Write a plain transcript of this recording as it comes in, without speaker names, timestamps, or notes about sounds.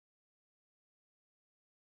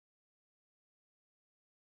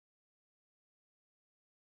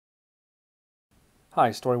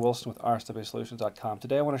Hi, Story Wilson with RSWSolutions.com.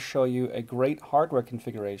 Today I want to show you a great hardware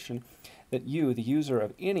configuration that you, the user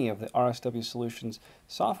of any of the RSW Solutions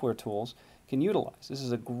software tools, can utilize. This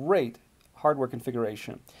is a great hardware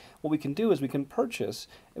configuration. What we can do is we can purchase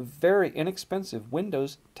a very inexpensive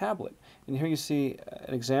Windows tablet. And here you see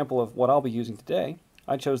an example of what I'll be using today.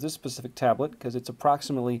 I chose this specific tablet because it's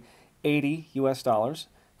approximately $80 US,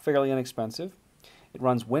 fairly inexpensive. It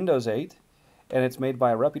runs Windows 8, and it's made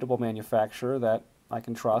by a reputable manufacturer that I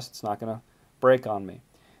can trust. It's not going to break on me.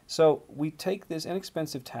 So we take this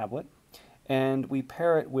inexpensive tablet and we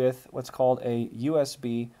pair it with what's called a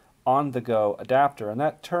USB on-the-go adapter, and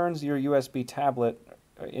that turns your USB tablet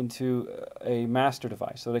into a master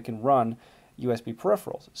device so that it can run USB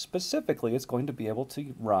peripherals. Specifically, it's going to be able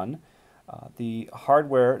to run the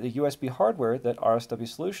hardware, the USB hardware that RSW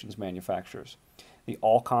Solutions manufactures, the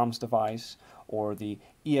All-Comms device or the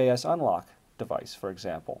EAS Unlock device, for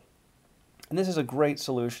example. And this is a great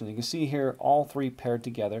solution. You can see here all three paired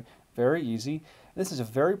together, very easy. This is a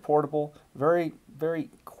very portable, very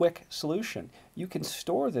quick solution. You can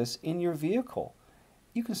store this in your vehicle.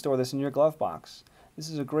 You can store this in your glove box. This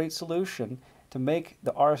is a great solution to make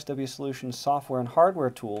the RSW Solutions software and hardware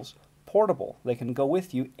tools portable. They can go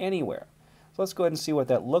with you anywhere. So let's go ahead and see what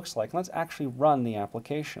that looks like. Let's actually run the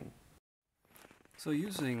application. So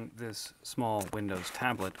using this small Windows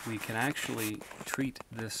tablet, we can actually treat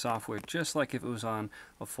this software just like if it was on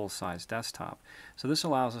a full-size desktop. So this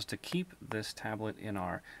allows us to keep this tablet in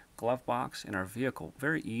our glove box in our vehicle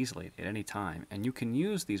very easily at any time. And you can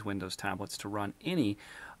use these Windows tablets to run any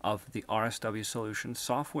of the RSW Solutions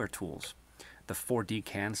software tools. The 4D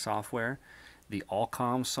CAN software, the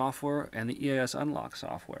All-Comms software, and the EAS Unlock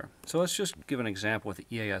software. So let's just give an example with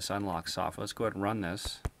the EAS Unlock software. Let's go ahead and run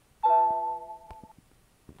this.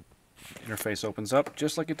 Interface opens up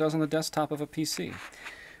just like it does on the desktop of a PC.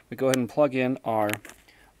 We go ahead and plug in our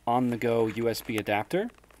on-the-go USB adapter,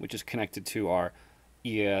 which is connected to our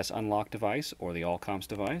EAS Unlock device or the All-Comms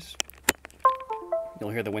device. You'll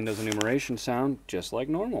hear the Windows enumeration sound just like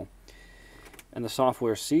normal. And the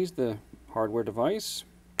software sees the hardware device.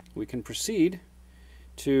 We can proceed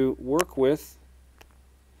to work with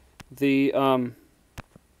the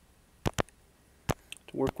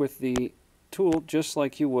tool just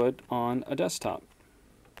like you would on a desktop.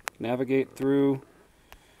 Navigate through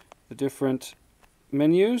the different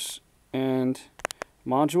menus and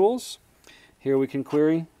modules. Here we can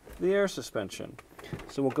query the air suspension.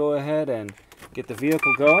 So we'll go ahead and get the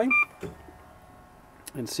vehicle going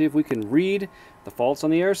and see if we can read the faults on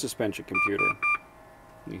the air suspension computer.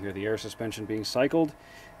 You hear the air suspension being cycled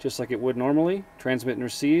just like it would normally, transmit and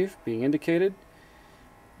receive being indicated,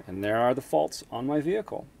 and there are the faults on my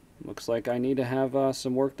vehicle. Looks like I need to have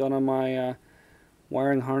some work done on my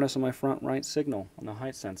wiring harness on my front right signal on the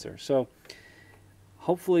height sensor. So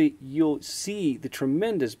hopefully you'll see the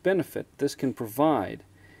tremendous benefit this can provide.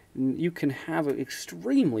 You can have an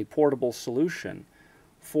extremely portable solution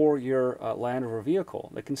for your Land Rover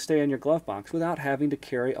vehicle that can stay in your glove box without having to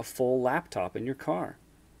carry a full laptop in your car.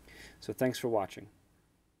 So thanks for watching.